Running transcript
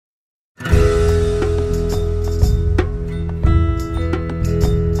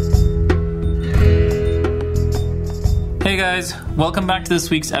guys, welcome back to this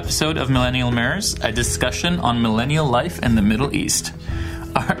week's episode of Millennial Mirrors, a discussion on millennial life in the Middle East.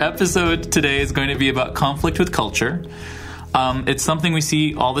 Our episode today is going to be about conflict with culture. It's something we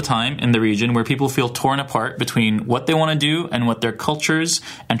see all the time in the region where people feel torn apart between what they want to do and what their cultures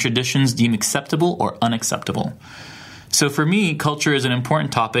and traditions deem acceptable or unacceptable. So for me, culture is an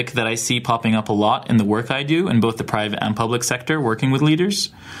important topic that I see popping up a lot in the work I do in both the private and public sector working with leaders.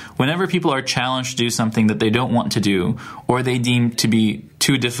 Whenever people are challenged to do something that they don't want to do or they deem to be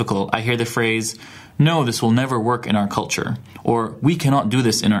too difficult, I hear the phrase, "No, this will never work in our culture," or "We cannot do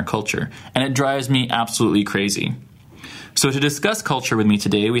this in our culture," and it drives me absolutely crazy. So to discuss culture with me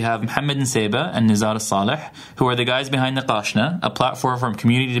today, we have Mohammed Nseba and Nizar Saleh, who are the guys behind Niqashna, a platform for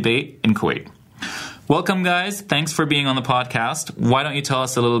community debate in Kuwait. Welcome, guys. Thanks for being on the podcast. Why don't you tell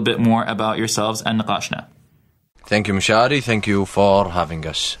us a little bit more about yourselves and Niqashna? Thank you, Mishari. Thank you for having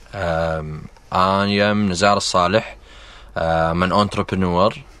us. I am Nizar Saleh. I'm an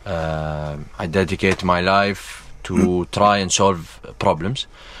entrepreneur. I dedicate my life to try and solve problems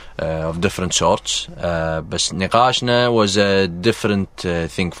of different sorts. But Niqashna was a different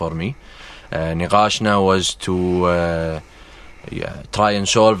thing for me. Niqashna was to try and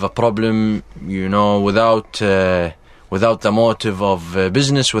solve a problem, without the motive of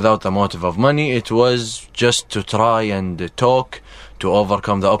business, without the motive of money. It was just to try and talk, to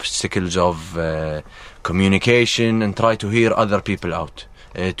overcome the obstacles of communication and try to hear other people out.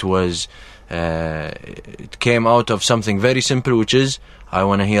 It came out of something very simple, which is I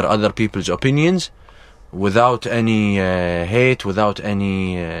want to hear other people's opinions without any hate, without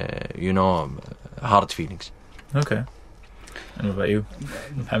any, hard feelings. Okay. And what about you,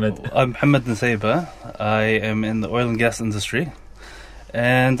 Mohammed? I'm Mohammed Nseba. I am in the oil and gas industry.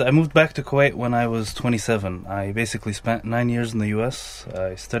 And I moved back to Kuwait when I was 27. I basically spent 9 years in the US.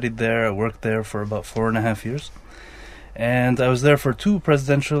 I studied there. I worked there for about 4.5 years. And I was there for three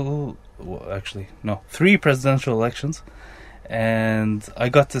presidential elections. And I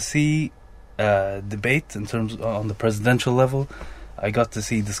got to see debate in terms on the presidential level. I got to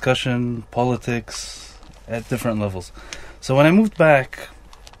see discussion, politics at different levels. So when I moved back,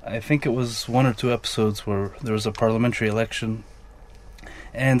 I think it was 1 or 2 episodes where there was a parliamentary election,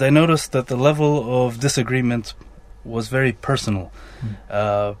 and I noticed that the level of disagreement was very personal.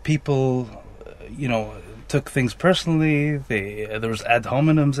 People, took things personally. There was ad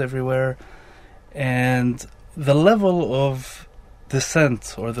hominems everywhere, and the level of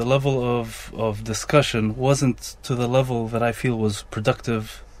dissent or the level of discussion wasn't to the level that I feel was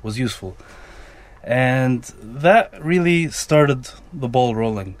productive, was useful. And that really started the ball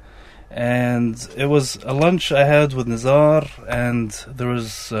rolling. And it was a lunch I had with Nizar, and there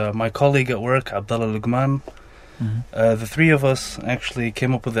was my colleague at work, Abdullah Lugman. The three of us actually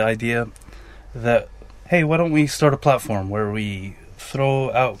came up with the idea that, hey, why don't we start a platform where we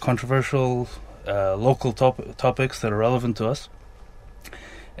throw out controversial local topics that are relevant to us,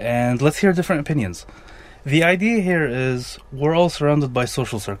 and let's hear different opinions. The idea here is we're all surrounded by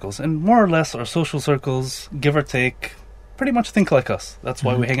social circles, and more or less our social circles, give or take, pretty much think like us. That's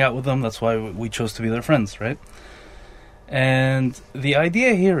why we hang out with them. That's why we chose to be their friends, right? And the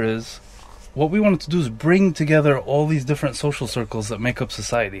idea here is what we wanted to do is bring together all these different social circles that make up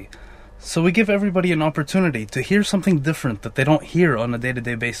society. So we give everybody an opportunity to hear something different that they don't hear on a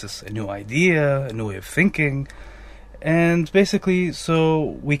day-to-day basis. A new idea, a new way of thinking. And basically,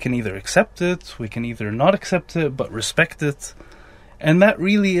 so we can either accept it, we can either not accept it, but respect it. And that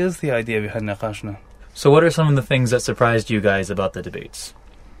really is the idea behind Niqashna. So what are some of the things that surprised you guys about the debates?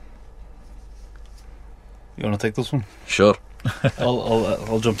 You want to take this one? Sure.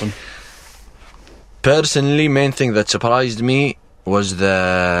 I'll jump in. Personally, main thing that surprised me was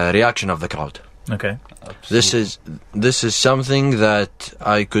the reaction of the crowd. Okay. Absolutely. This is something that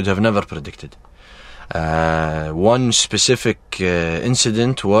I could have never predicted. One specific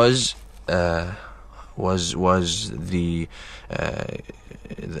incident was the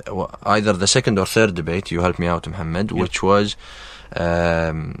either the second or third debate. You helped me out, Mohammed, which was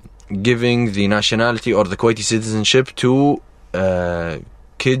giving the nationality or the Kuwaiti citizenship to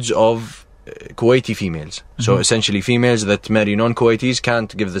kids of Kuwaiti females. So essentially females that marry non-Kuwaitis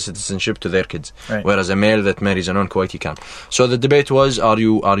can't give the citizenship to their kids, whereas a male that marries a non-Kuwaiti can. So the debate was, are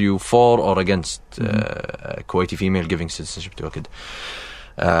you for or against a Kuwaiti female giving citizenship to a kid?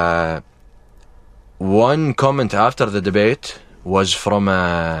 One comment after the debate was from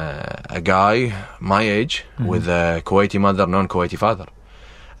a guy my age with a Kuwaiti mother, non-Kuwaiti father,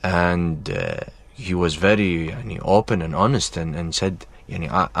 and he was very open and honest and said,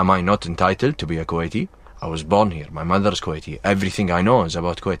 am I not entitled to be a Kuwaiti? I was born here. My mother's Kuwaiti. Everything I know is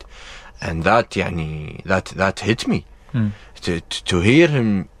about Kuwait. And that hit me. To hear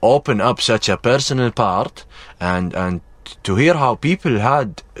him open up such a personal part, and to hear how people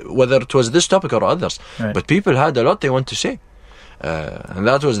had, whether it was this topic or others, but people had a lot they want to say. And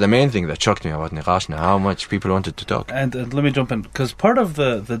that was the main thing that shocked me about Niqashna, how much people wanted to talk. And let me jump in, because part of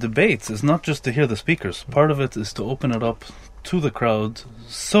the debates is not just to hear the speakers. Part of it is to open it up to the crowd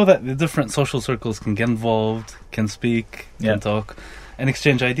so that the different social circles can get involved, can speak, can talk, and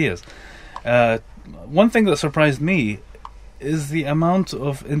exchange ideas. One thing that surprised me is the amount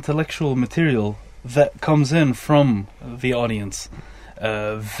of intellectual material that comes in from the audience.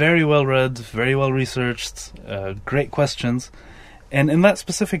 Very well read, very well researched, great questions. And in that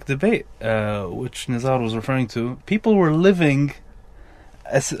specific debate, which Nizar was referring to, people were living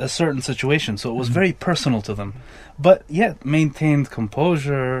a certain situation, so it was very personal to them. But yet maintained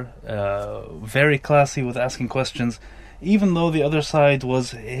composure, very classy with asking questions, even though the other side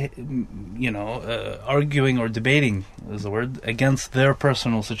was, arguing or debating, is the word, against their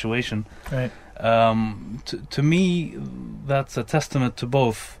personal situation. Right. To me, that's a testament to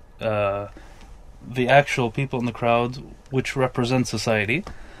both the actual people in the crowd, which represent society,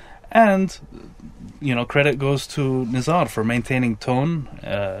 and credit goes to Nizar for maintaining tone,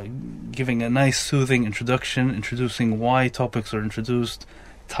 giving a nice soothing introduction, introducing why topics are introduced,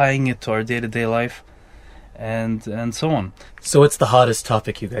 tying it to our day-to-day life, and so on. So what's the hottest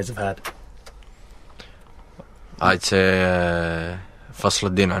topic you guys have had? I'd say فصل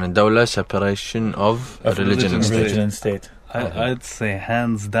الدين عن الدولة, separation of religion and state. I'd say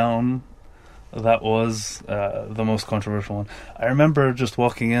hands down that was the most controversial one. I remember just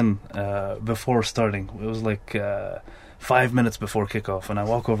walking in before starting. It was like 5 minutes before kickoff, and I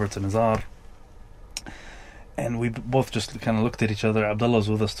walk over to Nizar, and we both just kind of looked at each other. Abdullah was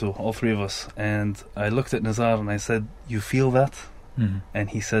with us too, all three of us. And I looked at Nizar and I said, "You feel that?" And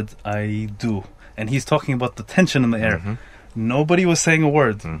he said, "I do." And he's talking about the tension in the air. Nobody was saying a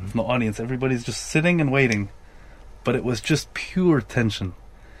word from the audience. Everybody's just sitting and waiting. But it was just pure tension.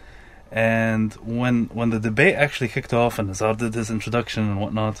 And when the debate actually kicked off and Nizar did his introduction and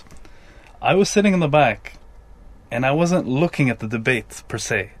whatnot, I was sitting in the back and I wasn't looking at the debate per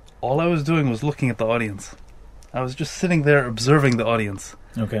se. All I was doing was looking at the audience. I was just sitting there observing the audience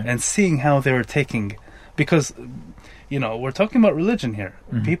and seeing how they were taking, because we're talking about religion here.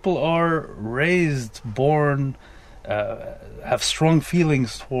 People are raised, born, have strong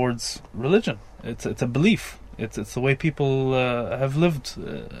feelings towards religion. It's a belief. It's the way people have lived.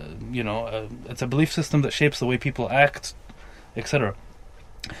 It's a belief system that shapes the way people act, etc.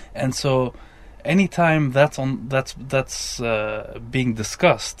 And so, anytime that's being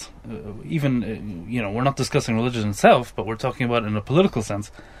discussed, even we're not discussing religion itself, but we're talking about it in a political sense,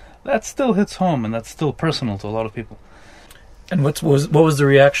 that still hits home, and that's still personal to a lot of people. And what was the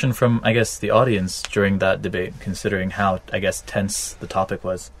reaction from, I guess, the audience during that debate, considering how, I guess, tense the topic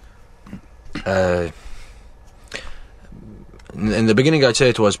was? In the beginning, I'd say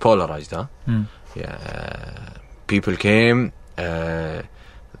it was polarized. People came.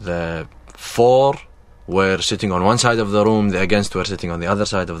 The for were sitting on one side of the room. The against were sitting on the other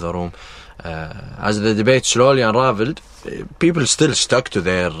side of the room. As the debate slowly unraveled, people still stuck to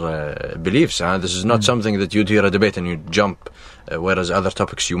their beliefs. This is not something that you'd hear a debate and you jump, whereas other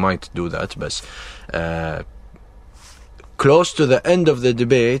topics you might do that. But close to the end of the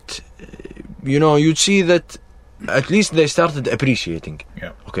debate, you'd see that at least they started appreciating.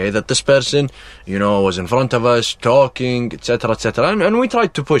 That this person, was in front of us, talking, etc., etc. And we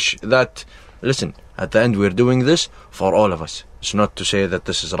tried to push that. Listen, at the end, we're doing this for all of us. It's not to say that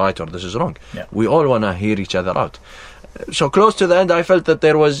this is right or this is wrong. We all want to hear each other out. So close to the end, I felt that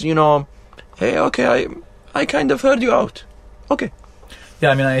there was, hey, okay, I kind of heard you out. Okay. Yeah,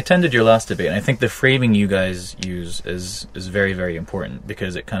 I mean, I attended your last debate, and I think the framing you guys use is very, very important,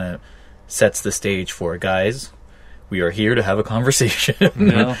 because it kind of sets the stage for, guys, we are here to have a conversation.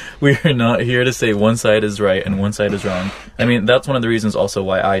 We are not here to say one side is right and one side is wrong. I mean, that's one of the reasons also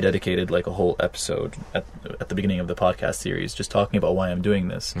why I dedicated like a whole episode at the beginning of the podcast series, just talking about why I'm doing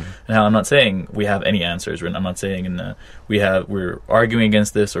this. And how I'm not saying we have any answers. I'm not saying we're arguing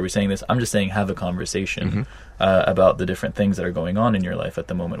against this or we're saying this. I'm just saying have a conversation about the different things that are going on in your life at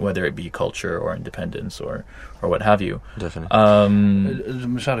the moment, whether it be culture or independence or what have you. Definitely.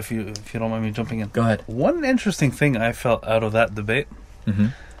 Mashad, if you don't mind me jumping in. Go ahead. One interesting thing I felt out of that debate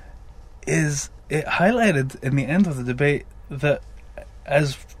is it highlighted in the end of the debate that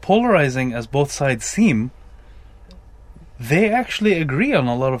as polarizing as both sides seem, they actually agree on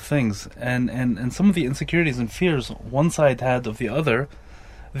a lot of things, and some of the insecurities and fears one side had of the other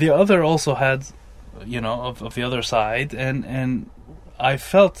also had, of the other side, and I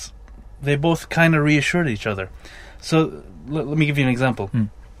felt they both kind of reassured each other. So let me give you an example.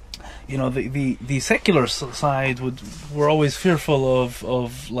 You know, the secular side were always fearful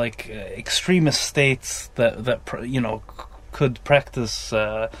of like extremist states that you know could practice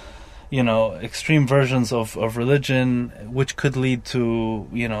you know extreme versions of religion, which could lead to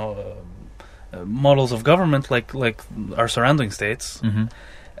you know models of government like our surrounding states,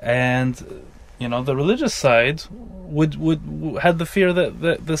 and you know the religious side would had the fear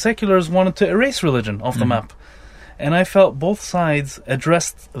that the seculars wanted to erase religion off the map. And I felt both sides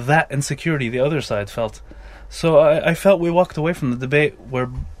addressed that insecurity the other side felt. So I felt we walked away from the debate where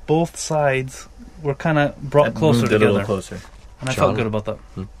both sides were kind of brought closer together. A little closer. And I felt good about that.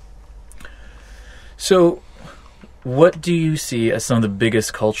 So, what do you see as some of the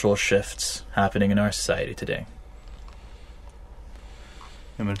biggest cultural shifts happening in our society today?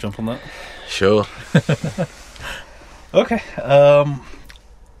 You want me to jump on that? Sure. Okay.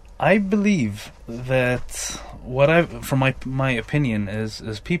 I believe that from my opinion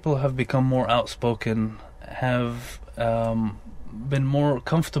is people have become more outspoken, have been more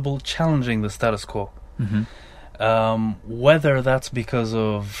comfortable challenging the status quo. Whether that's because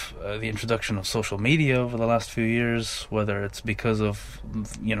of the introduction of social media over the last few years, whether it's because of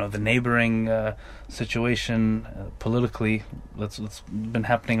you know the neighboring situation politically that's been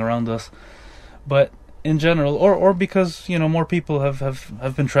happening around us, but in general, or because you know more people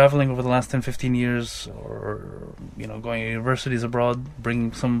have been traveling over the last 10-15 years, or you know going to universities abroad,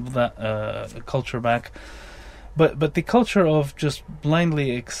 bringing some of that culture back. But the culture of just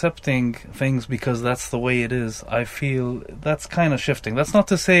blindly accepting things because that's the way it is, I feel that's kind of shifting. That's not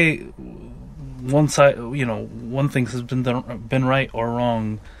to say one side, you know, one thing has been right or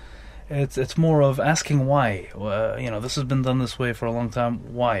wrong. It's more of asking why. You know, this has been done this way for a long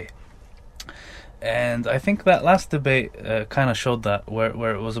time. Why? And I think that last debate kind of showed that,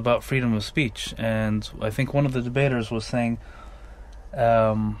 where it was about freedom of speech. And I think one of the debaters was saying,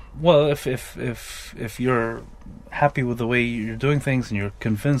 well, if you're happy with the way you're doing things and you're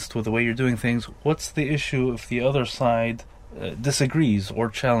convinced with the way you're doing things, what's the issue if the other side disagrees or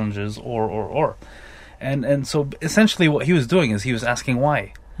challenges or? And so essentially what he was doing is he was asking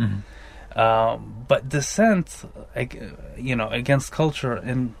why. But dissent, you know, against culture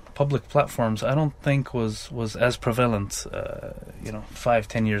in public platforms, I don't think was as prevalent, you know,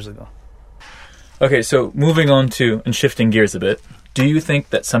 5-10 years ago. Okay, so moving on to and shifting gears a bit, do you think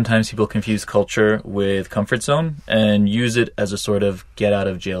that sometimes people confuse culture with comfort zone and use it as a sort of get out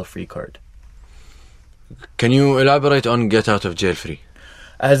of jail free card? Can you elaborate on get out of jail free?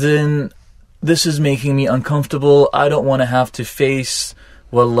 As in, this is making me uncomfortable. I don't want to have to face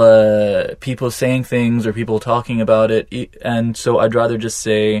people saying things or people talking about it, and so I'd rather just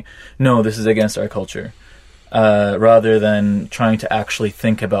say, no, this is against our culture, rather than trying to actually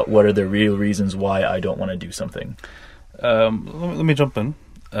think about what are the real reasons why I don't want to do something. Let me jump in.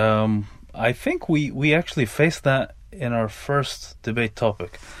 I think we actually faced that in our first debate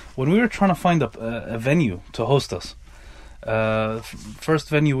topic. When we were trying to find a venue to host us, first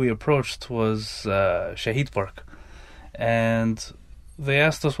venue we approached was Shahid Park, and they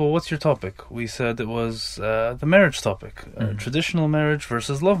asked us, well, what's your topic? We said it was the marriage topic, traditional marriage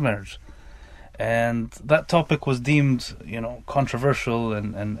versus love marriage. And that topic was deemed, you know, controversial,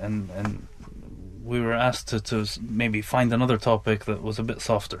 and we were asked to maybe find another topic that was a bit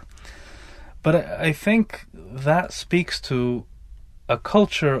softer. But I think that speaks to a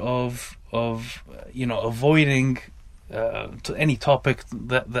culture of you know, avoiding to any topic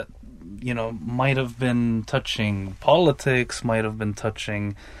that you know might have been touching politics, might have been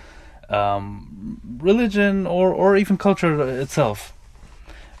touching religion or even culture itself,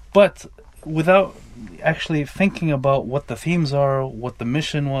 but without actually thinking about what the themes are, what the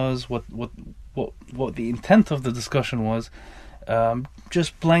mission was, what the intent of the discussion was.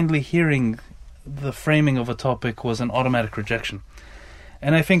 Just blindly hearing the framing of a topic was an automatic rejection.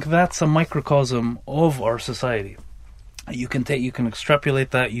 And I think that's a microcosm of our society. You can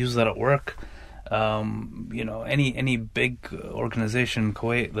extrapolate that, use that at work. You know, any big organization in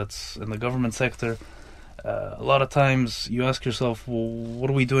Kuwait that's in the government sector, a lot of times you ask yourself, well,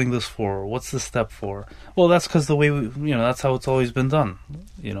 what are we doing this for? What's this step for? Well, that's because the way that's how it's always been done.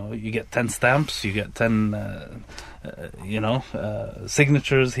 You know, you get 10 stamps, you get 10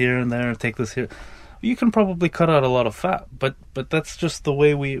 signatures here and there, take this here. You can probably cut out a lot of fat, but that's just the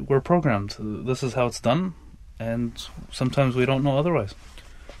way we're programmed. This is how it's done, and sometimes we don't know otherwise.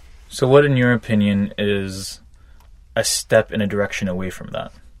 So what, in your opinion, is a step in a direction away from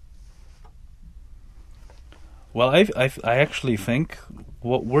that? Well, I actually think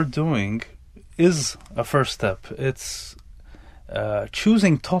what we're doing is a first step. It's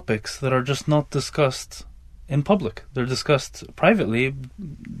choosing topics that are just not discussed in public. They're discussed privately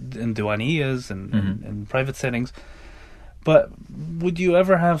in diwaniyas and in private settings. But would you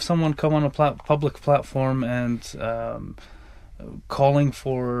ever have someone come on a public platform and calling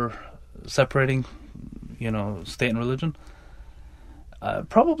for separating, state and religion?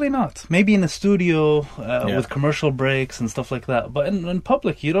 Probably not. Maybe in a studio with commercial breaks and stuff like that. But in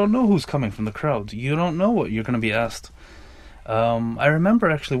public, you don't know who's coming from the crowd. You don't know what you're going to be asked. I remember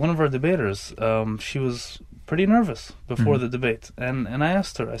actually one of our debaters, she was pretty nervous before the debate. And I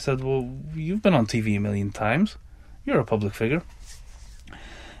asked her, I said, well, you've been on TV a million times. You're a public figure.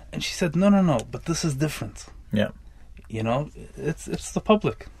 And she said, no, but this is different. Yeah. It's the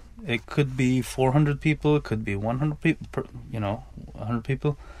public. It could be 400 people, it could be 100 people, 100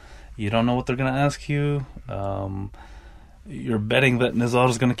 people. You don't know what they're going to ask you. You're betting that Nizar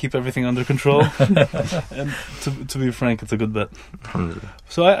is going to keep everything under control. And to be frank, it's a good bet.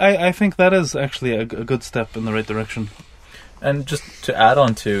 So I think that is actually a good step in the right direction. And just to add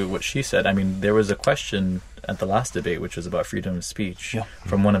on to what she said, I mean, there was a question at the last debate, which was about freedom of speech,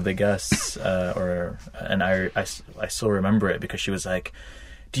 from one of the guests, and I still remember it because she was like,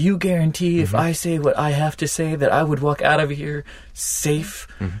 do you guarantee if I say what I have to say that I would walk out of here safe?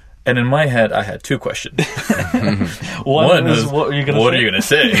 And in my head, I had two questions. One was, what are you going to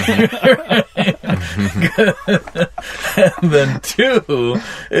say? And then two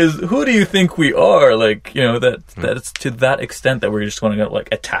is, who do you think we are? Like, that it's to that extent that we're just going to like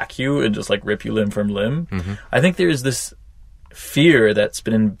attack you and just like rip you limb from limb. I think there's this fear that's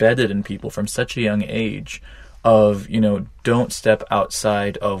been embedded in people from such a young age of, don't step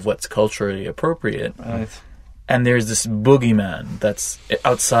outside of what's culturally appropriate. Right. And there's this boogeyman that's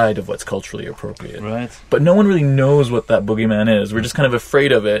outside of what's culturally appropriate. Right. But no one really knows what that boogeyman is. We're just kind of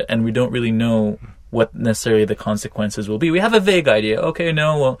afraid of it, and we don't really know what necessarily the consequences will be. We have a vague idea. Okay,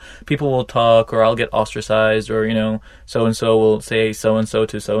 people will talk, or I'll get ostracized, or, so-and-so will say so-and-so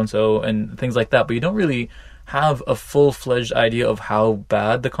to so-and-so, and things like that. But you don't really have a full-fledged idea of how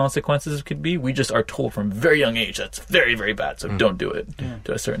bad the consequences could be. We just are told from a very young age that's very, very bad, so don't do it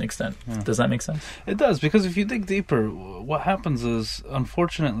to a certain extent. Does that make sense? It does, because if you dig deeper, what happens is,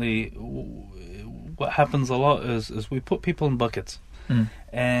 unfortunately, what happens a lot is we put people in buckets,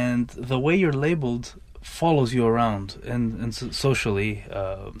 and the way you're labeled follows you around, and socially,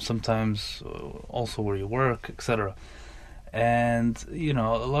 sometimes also where you work, etc. And, a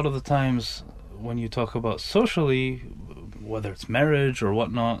lot of the times when you talk about socially, whether it's marriage or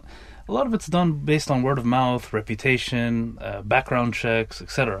whatnot, a lot of it's done based on word of mouth, reputation, background checks,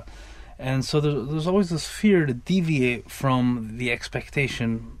 etc. And so there's always this fear to deviate from the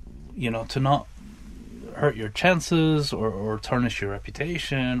expectation, to not hurt your chances or tarnish your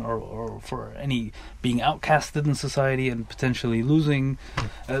reputation or for any being outcasted in society and potentially losing.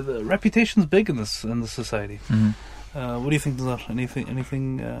 The reputation's big in this society. What do you think, Nizar?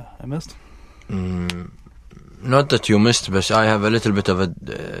 Anything I missed? Not that you missed, but I have a little bit of a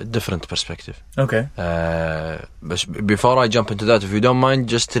different perspective. Okay. But before I jump into that, if you don't mind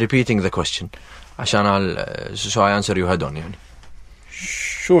just repeating the question, so I answer you head on.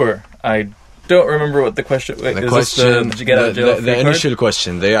 Sure. I don't remember what the question was. The question, did you get out of jail the initial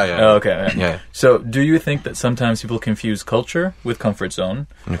question. Oh, okay. Yeah. So, do you think that sometimes people confuse culture with comfort zone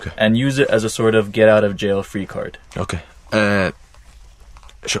and use it as a sort of get out of jail free card? Okay.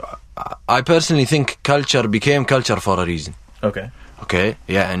 Sure. I personally think culture became culture for a reason. Okay,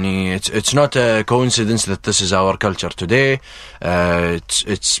 yeah, and it's not a coincidence that this is our culture today.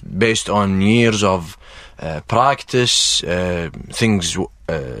 It's based on years of practice. Things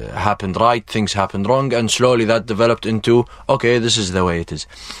happened right, things happened wrong, and slowly that developed into, okay, this is the way it is.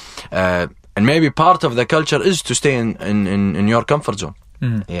 And maybe part of the culture is to stay in your comfort zone.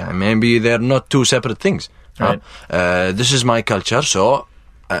 Yeah, maybe they're not two separate things. Right. This is my culture, so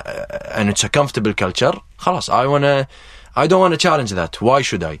and it's a comfortable culture. خلاص, I don't want to challenge that. Why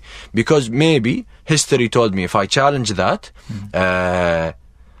should I? Because maybe history told me if I challenge that,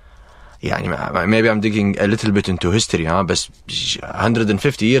 maybe I'm digging a little bit into history, but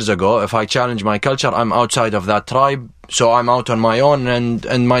 150 years ago, if I challenge my culture, I'm outside of that tribe, so I'm out on my own,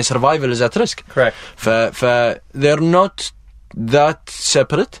 and my survival is at risk. Correct. They're not that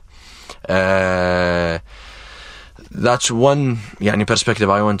separate. That's one perspective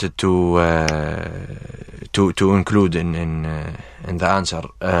I wanted to include in the answer.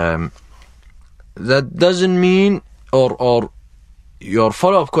 That doesn't mean, or your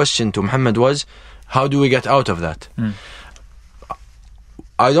follow-up question to Muhammad was, how do we get out of that?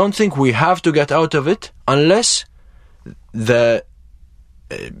 I don't think we have to get out of it unless the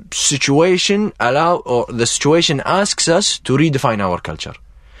situation the situation asks us to redefine our culture.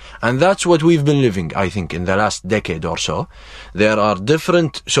 And that's what we've been living, I think, in the last decade or so. There are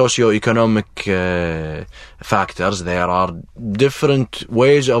different socio-economic factors. There are different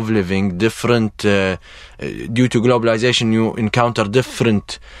ways of living, different... due to globalization, you encounter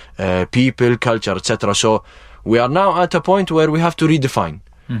different people, culture, etc. So we are now at a point where we have to redefine.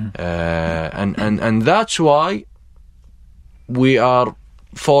 And that's why we are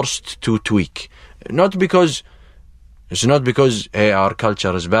forced to tweak. It's not because hey, our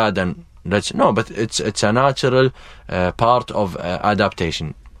culture is bad and but it's a natural part of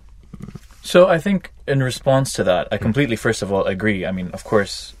adaptation. So I think in response to that, I completely, first of all, agree. I mean, of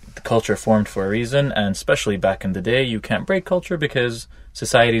course, the culture formed for a reason, and especially back in the day, you can't break culture because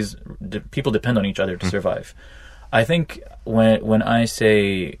people depend on each other to survive. I think when I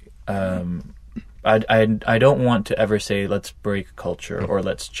say I don't want to ever say let's break culture or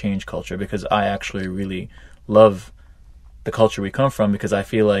let's change culture, because I actually really love the culture we come from, because I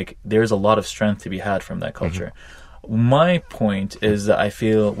feel like there's a lot of strength to be had from that culture. My point is that I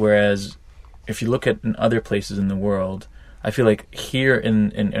feel, whereas if you look at in other places in the world, I feel like here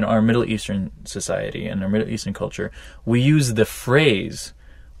in our Middle Eastern society and our Middle Eastern culture, we use the phrase,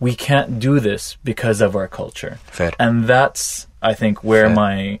 we can't do this because of our culture. Fair. And that's, I think, where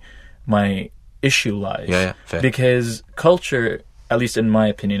my issue lies. Yeah, fair. Because culture, at least in my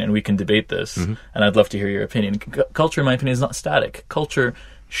opinion, and we can debate this, and I'd love to hear your opinion, culture, in my opinion, is not static. Culture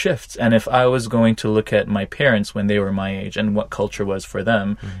shifts. And if I was going to look at my parents when they were my age and what culture was for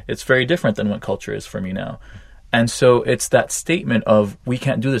them, it's very different than what culture is for me now. And so it's that statement of we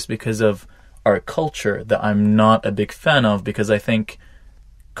can't do this because of our culture that I'm not a big fan of, because I think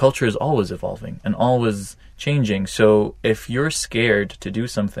culture is always evolving and always changing. So if you're scared to do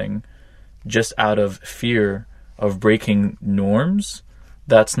something just out of fear of breaking norms,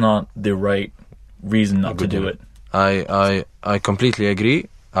 that's not the right reason not to do it. I completely agree.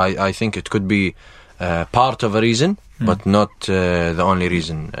 I think it could be part of a reason, but not the only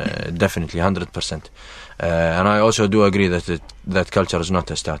reason. Definitely, 100%. And I also do agree that culture is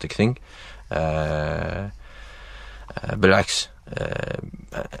not a static thing. بالعكس.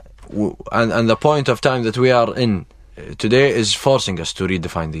 And the point of time that we are in today is forcing us to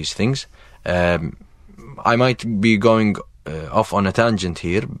redefine these things. I might be going off on a tangent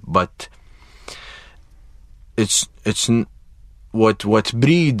here, but it's what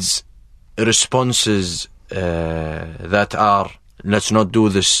breeds responses that are let's not do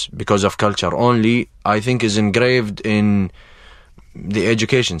this because of culture only, I think is engraved in the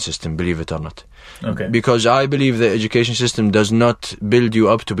education system, believe it or not. Okay. Because I believe the education system does not build you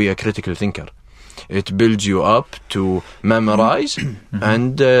up to be a critical thinker. It builds you up to memorize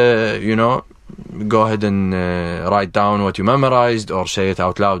and go ahead and write down what you memorized or say it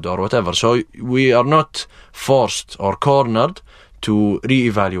out loud or whatever. So we are not forced or cornered to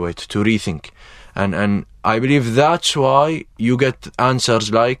reevaluate, to rethink. And I believe that's why you get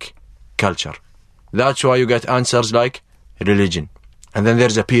answers like culture. That's why you get answers like religion. And then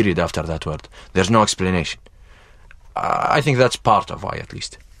there's a period after that word. There's no explanation. I think that's part of why, at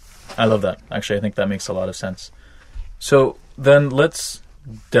least. I love that. Actually, I think that makes a lot of sense. So then let's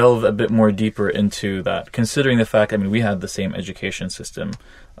delve a bit more deeper into that, considering the fact, I mean, we had the same education system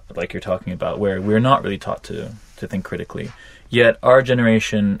like you're talking about, where we're not really taught to think critically. Yet our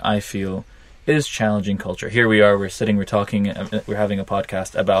generation, I feel, is challenging culture. Here we are, we're talking, we're having a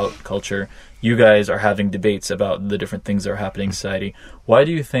podcast about culture. You guys are having debates about the different things that are happening in society. Why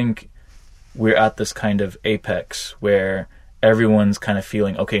do you think we're at this kind of apex where everyone's kind of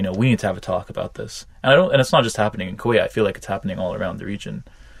feeling, okay, no, we need to have a talk about this? And it's not just happening in Kuwait. I feel like it's happening all around the region.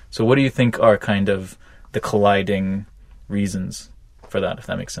 So what do you think are kind of the colliding reasons for that, if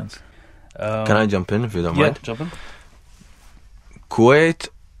that makes sense? Can I jump in, if you don't mind? Yeah, jump in. Kuwait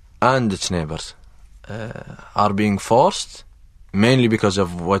and its neighbors are being forced mainly because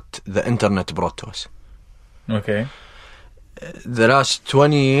of what the internet brought to us. Okay. The last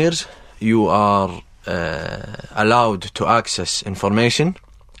 20 years, you are allowed to access information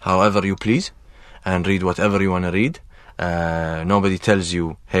however you please and read whatever you want to read. Nobody tells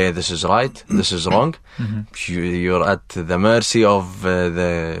you, hey, this is right, this is wrong. You're at the mercy of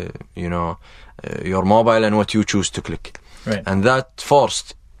your mobile and what you choose to click. Right. And that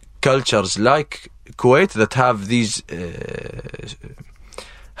forced cultures like Kuwait that have these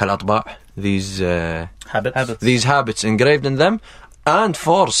habits engraved in them, and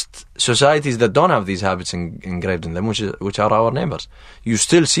forced societies that don't have these habits engraved in them, which are our neighbors. You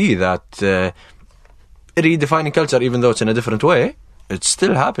still see that redefining culture, even though it's in a different way, it's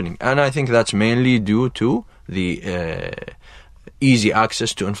still happening. And I think that's mainly due to the easy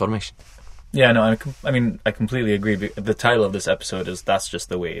access to information. Yeah, no, I mean, I completely agree. The title of this episode is "That's Just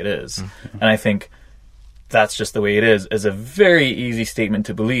the Way It Is," and I think "That's Just the Way It Is" a very easy statement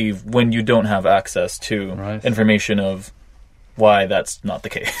to believe when you don't have access to information of why that's not the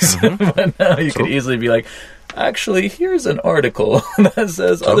case. But now you could easily be like, actually, here's an article that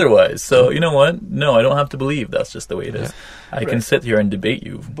says otherwise. So you know what? No, I don't have to believe that's just the way it is. I can sit here and debate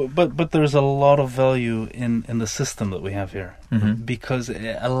you. But there's a lot of value in the system that we have here, because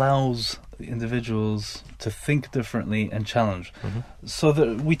it allows individuals to think differently and challenge. So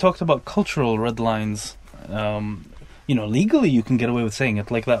we talked about cultural red lines. Legally you can get away with saying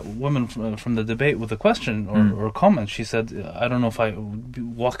it, like that woman from the debate with a question or a comment. She said, I don't know if I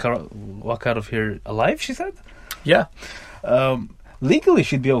walk out of here alive, she said. Yeah. Legally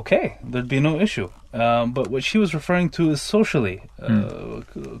she'd be okay. There'd be no issue. But what she was referring to is socially,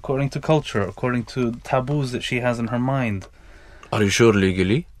 according to culture, according to taboos that she has in her mind. Are you sure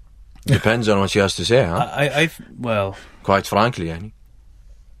legally? Depends on what she has to say, huh? Well... Quite frankly, yani.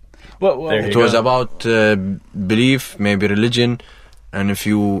 Well, it was about belief, maybe religion, and if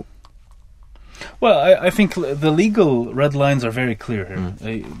you... Well, I think the legal red lines are very clear here.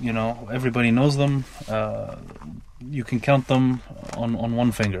 Everybody knows them. You can count them on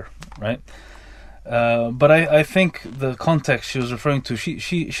one finger, right? But I think the context she was referring to,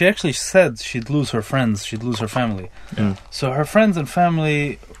 she actually said she'd lose her friends, she'd lose her family. So her friends and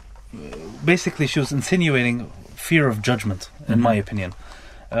family, basically she was insinuating fear of judgment, in my opinion.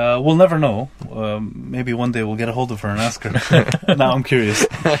 We'll never know. Maybe one day we'll get a hold of her and ask her. Now I'm curious.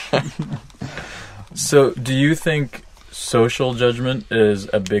 So, do you think social judgment is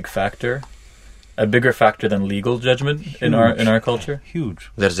a bigger factor than legal judgment in our culture? Huge.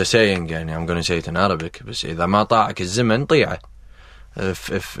 There's a saying, يعني, I'm going to say it in Arabic, بس إذا ما طاعك الزمن طيعه.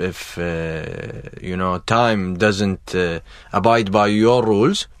 If time doesn't abide by your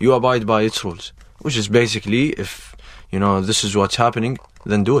rules, you abide by its rules. Which is basically, if this is what's happening,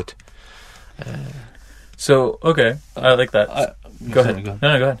 then do it. So, okay, I like that. Go ahead. No,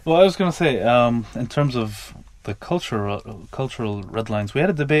 go ahead. Well, I was going to say, in terms of the cultural red lines, we had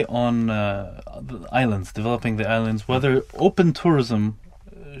a debate on the islands, developing the islands, whether open tourism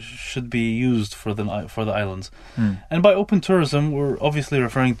should be used for the islands. And by open tourism, we're obviously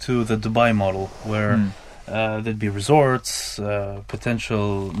referring to the Dubai model, where there'd be resorts,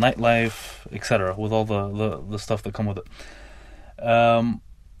 potential nightlife, etc., with all the stuff that come with it.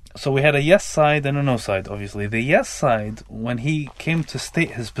 So we had a yes side and a no side, obviously. The yes side, when he came to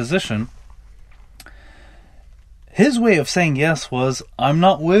state his position, his way of saying yes was, I'm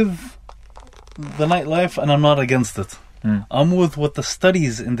not with the nightlife and I'm not against it. I'm with what the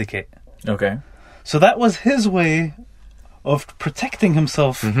studies indicate. Okay. So that was his way of protecting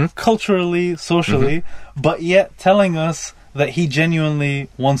himself culturally, socially, but yet telling us that he genuinely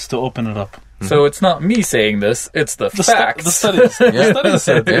wants to open it up. So it's not me saying this, it's the facts. The studies. The studies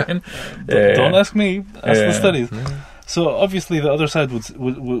said it. Don't ask me, ask the studies. So obviously the other side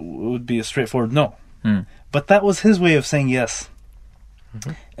would be a straightforward no. But that was his way of saying yes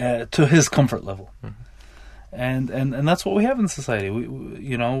to his comfort level. And that's what we have in society.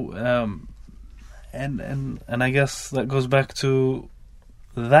 And I guess that goes back to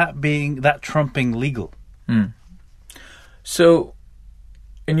that trumping legal. So,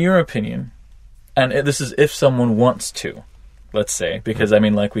 in your opinion, and this is if someone wants to, let's say, because I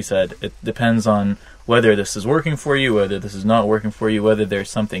mean, like we said, it depends on whether this is working for you, whether this is not working for you, whether there's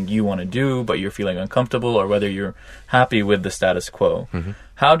something you want to do but you're feeling uncomfortable, or whether you're happy with the status quo.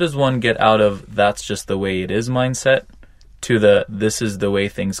 How does one get out of that's just the way it is mindset to the this is the way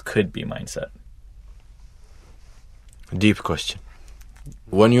things could be mindset? Deep question.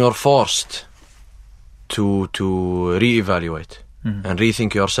 When you're forced to reevaluate and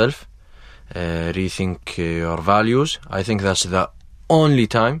rethink yourself, rethink your values, I think that's the only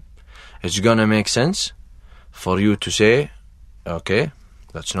time it's gonna make sense for you to say, okay,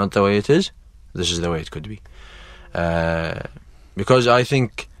 that's not the way it is, this is the way it could be. Because I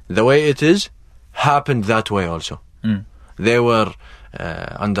think the way it is happened that way also. They were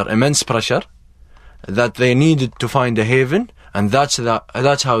under immense pressure that they needed to find a haven, and that's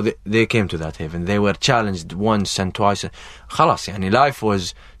how they came to that haven. They were challenged once and twice. خلاص, يعني life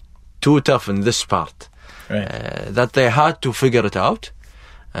was too tough in this part, that they had to figure it out,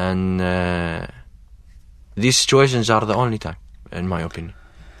 and these situations are the only time, in my opinion.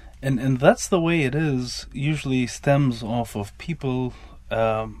 And that's the way it is. Usually stems off of people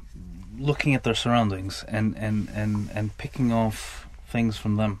looking at their surroundings and picking off things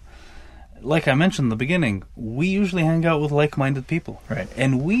from them. Like I mentioned in the beginning, we usually hang out with like-minded people, right?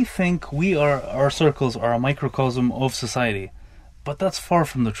 And we think our circles are a microcosm of society, but that's far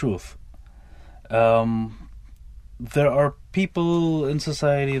from the truth. there are people in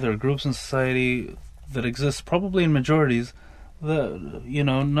society, there are groups in society that exist probably in majorities that, you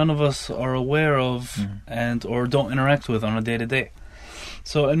know, none of us are aware of and or don't interact with on a day-to-day.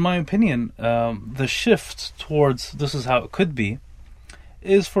 So in my opinion, the shift towards this is how it could be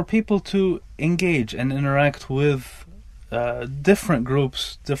is for people to engage and interact with different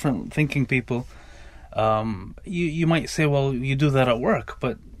groups, different thinking people. You might say, well, you do that at work,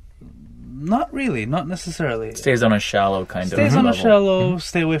 but not really, not necessarily. It stays on a shallow kind of Stays on a level. shallow,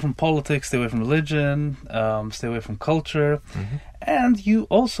 stay away from politics, stay away from religion, stay away from culture. And you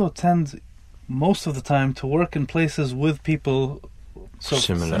also tend, most of the time, to work in places with people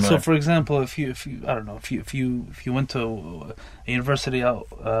Similar. So, for example, if you I don't know, if you went to a university out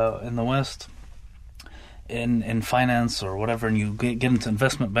in the West, in finance or whatever, and you get into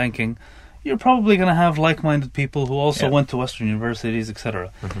investment banking, you're probably going to have like-minded people who also went to Western universities,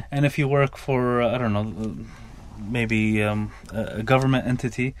 etc. And if you work for I don't know, maybe a government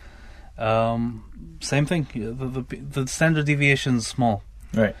entity, same thing. The standard deviation is small,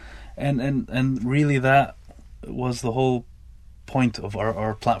 Right. and really that was the whole point of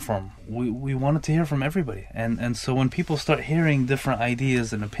our platform. We wanted to hear from everybody, and so when people start hearing different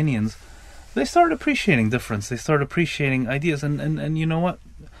ideas and opinions, they start appreciating difference. They start appreciating ideas, and you know what?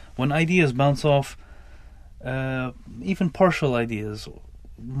 When ideas bounce off, even partial ideas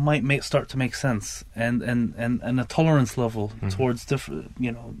might start to make sense, and a tolerance level towards different,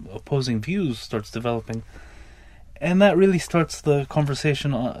 opposing views starts developing, and that really starts the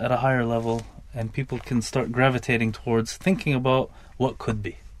conversation at a higher level, and people can start gravitating towards thinking about what could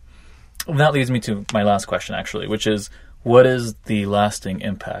be. Well, that leads me to my last question, actually, which is, what is the lasting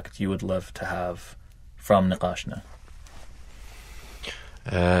impact you would love to have from Niqashna?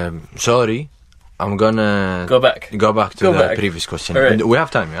 Sorry, I'm gonna Go back to Go the back. previous question. All right. We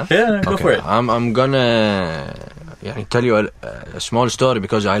have time, yeah? Yeah, go Okay. for it. I'm gonna tell you a small story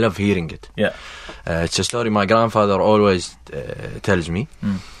because I love hearing it. Yeah. It's a story my grandfather always tells me.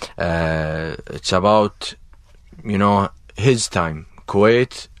 It's about, his time,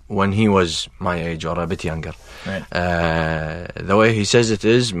 Kuwait, when he was my age or a bit younger. Right. The way he says it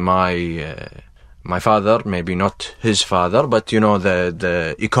is, my father, maybe not his father, but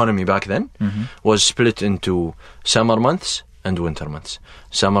the economy back then was split into summer months and winter months.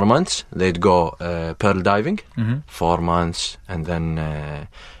 Summer months, they'd go pearl diving 4 months, and then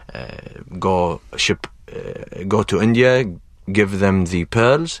go to India, give them the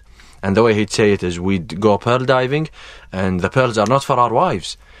pearls. And the way he'd say it is, we'd go pearl diving, and the pearls are not for our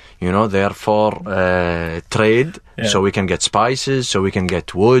wives. They are for trade, so we can get spices, so we can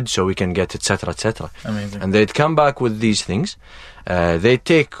get wood, so we can get etc., etc. Amazing. And they'd come back with these things. They'd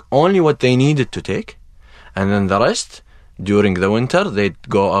take only what they needed to take, and then the rest, during the winter, they'd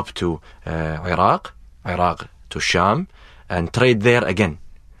go up to Iraq to Sham, and trade there again,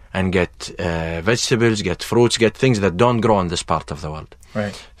 and get vegetables, get fruits, get things that don't grow in this part of the world.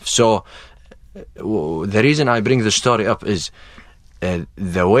 Right. So the reason I bring the story up is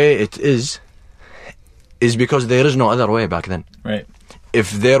the way it is because there is no other way back then. Right.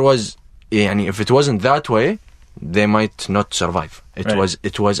 If there was, if it wasn't that way, they might not survive.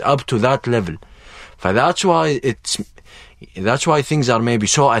 It was up to that level. But that's why things are maybe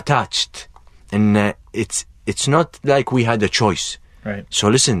so attached, and it's not like we had a choice. Right. So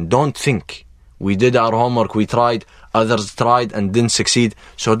listen, don't think. We did our homework, we tried, others tried and didn't succeed,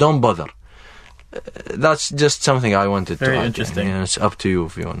 so don't bother. That's just something I wanted to add. Very interesting. It's up to you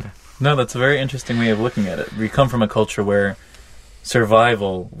if you want to. No, that's a very interesting way of looking at it. We come from a culture where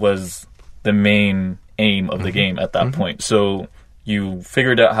survival was the main aim of the game at that point. So you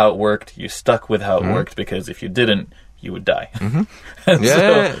figured out how it worked, you stuck with how it worked, because if you didn't, you would die.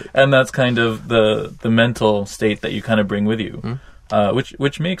 And that's kind of the mental state that you kind of bring with you,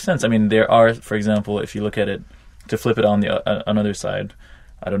 which makes sense. I mean, there are, for example, if you look at it, to flip it on the another side,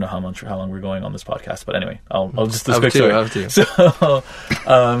 I don't know how long we're going on this podcast, but anyway, I'll just this quick story. So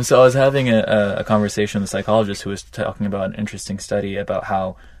I was having a conversation with a psychologist who was talking about an interesting study about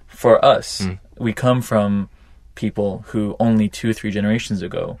how, for us, we come from people who only 2-3 generations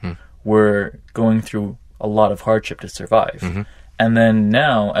ago were going through a lot of hardship to survive. And then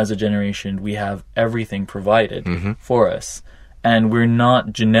now, as a generation, we have everything provided for us, and we're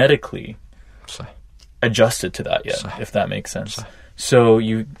not genetically adjusted to that yet, if that makes sense. So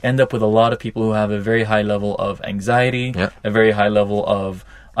you end up with a lot of people who have a very high level of anxiety, a very high level of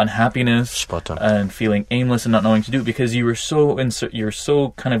unhappiness, and feeling aimless and not knowing what to do, because you're so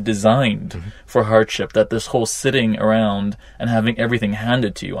kind of designed for hardship, that this whole sitting around and having everything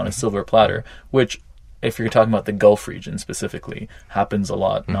handed to you on a silver platter, which if you're talking about the Gulf region specifically, happens a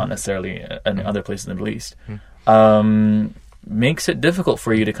lot, not necessarily in other places in the Middle East, makes it difficult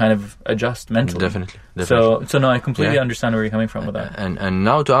for you to kind of adjust mentally. Definitely. So no, I completely understand where you're coming from with that. And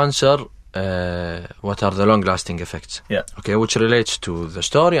now to answer, what are the long-lasting effects? Yeah. Okay, which relates to the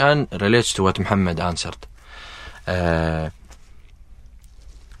story and relates to what Muhammad answered.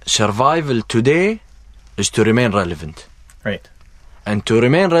 Survival today is to remain relevant. Right. And to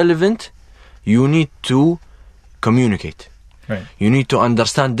remain relevant, you need to communicate. Right. You need to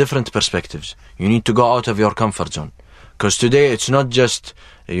understand different perspectives. You need to go out of your comfort zone. Because today it's not just,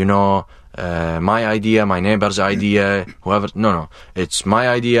 my idea, my neighbor's idea, whoever. No. It's my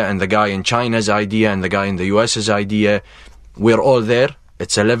idea and the guy in China's idea and the guy in the US's idea. We're all there.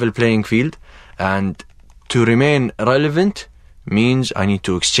 It's a level playing field. And to remain relevant means I need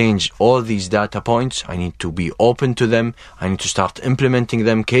to exchange all these data points. I need to be open to them. I need to start implementing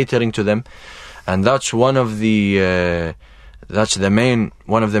them, catering to them. And that's one of the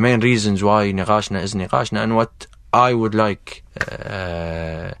one of the main reasons why Niqashna is Niqashna, and what I would like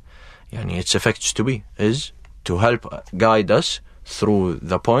its effects to be is to help guide us through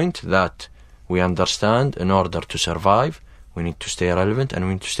the point that we understand in order to survive, we need to stay relevant and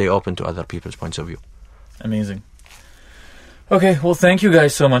we need to stay open to other people's points of view. Amazing. Okay, well, thank you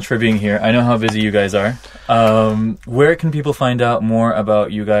guys so much for being here. I know how busy you guys are. Where can people find out more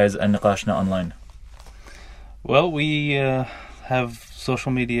about you guys and Niqashna online? Well, we have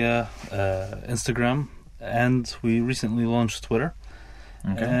social media, Instagram, and we recently launched Twitter.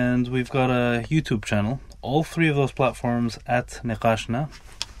 Okay. And we've got a YouTube channel. All three of those platforms at Niqashna,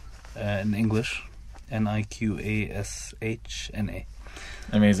 in English, Niqashna.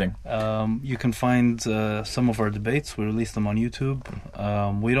 Amazing. You can find some of our debates. We release them on YouTube.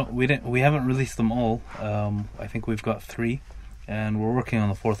 We haven't released them all. I think we've got 3, and we're working on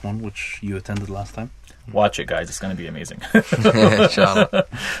the 4th one, which you attended last time. Watch it, guys. It's going to be amazing. Inshallah.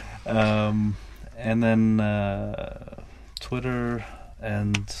 And then Twitter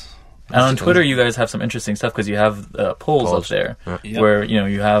and on Twitter, you guys have some interesting stuff because you have polls up there where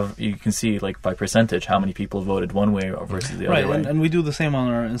you can see like by percentage how many people voted one way versus the other way. And we do the same on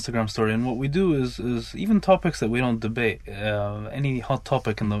our Instagram story. And what we do is even topics that we don't debate, any hot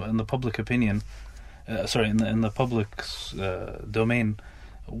topic in the public opinion, in the public's domain,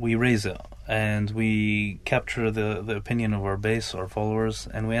 we raise it and we capture the opinion of our base, our followers,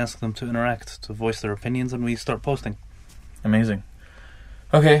 and we ask them to interact, to voice their opinions, and we start posting. Amazing.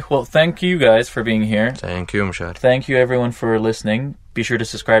 Okay, well, thank you guys for being here. Thank you, Mushari. Thank you, everyone, for listening. Be sure to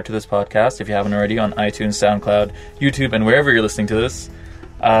subscribe to this podcast if you haven't already on iTunes, SoundCloud, YouTube, and wherever you're listening to this.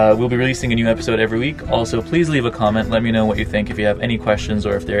 We'll be releasing a new episode every week. Also, please leave a comment. Let me know what you think, if you have any questions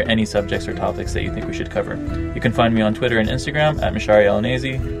or if there are any subjects or topics that you think we should cover. You can find me on Twitter and Instagram at Mishari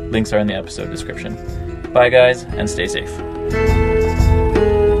Al-Nazi. Links are in the episode description. Bye, guys, and stay safe.